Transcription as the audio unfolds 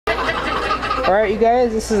Alright you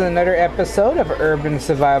guys, this is another episode of Urban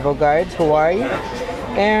Survival Guides Hawaii,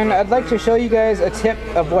 and I'd like to show you guys a tip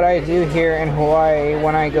of what I do here in Hawaii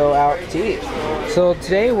when I go out to eat. So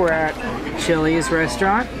today we're at Chili's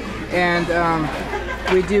restaurant, and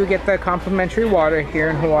we do get the complimentary water here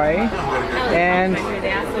in Hawaii, and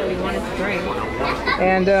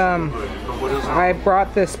I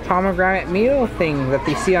brought this pomegranate meal thing that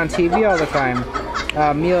they see on TV all the time,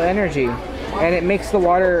 Meal Energy, and it makes the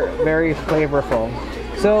water very flavorful.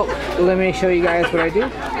 So let me show you guys what I do.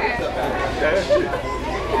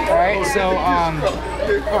 Alright, so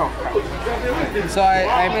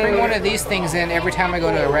I bring one of these things in every time I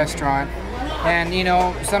go to a restaurant. And you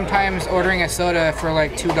know, sometimes ordering a soda for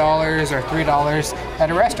like $2 or $3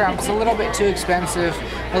 at a restaurant is a little bit too expensive,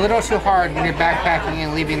 a little too hard when you're backpacking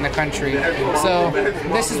and leaving the country. So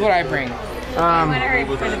this is what I bring.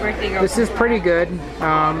 This is pretty good.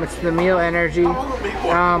 It's the Meal Energy.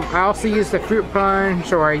 I also use the fruit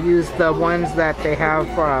punch, or I use the ones that they have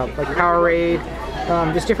like Powerade,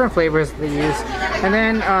 just different flavors they use. And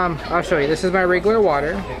then I'll show you. This is my regular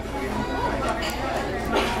water.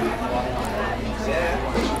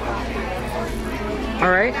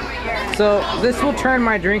 Alright, so this will turn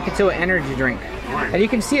my drink into an energy drink. And you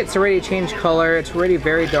can see it's already changed color. It's already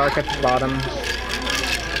very dark at the bottom.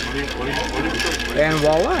 And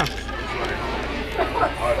voila.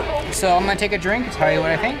 So I'm going to take a drink and tell you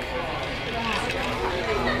what I think.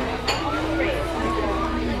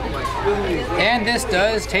 And this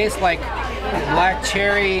does taste like black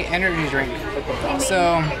cherry energy drink.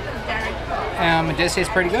 So it does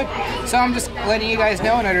taste pretty good. So I'm just letting you guys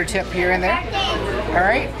know another tip here and there.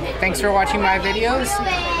 Alright, thanks for watching my videos,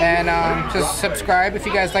 and just subscribe if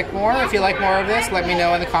you guys like more. If you like more of this, let me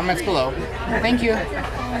know in the comments below. Thank you.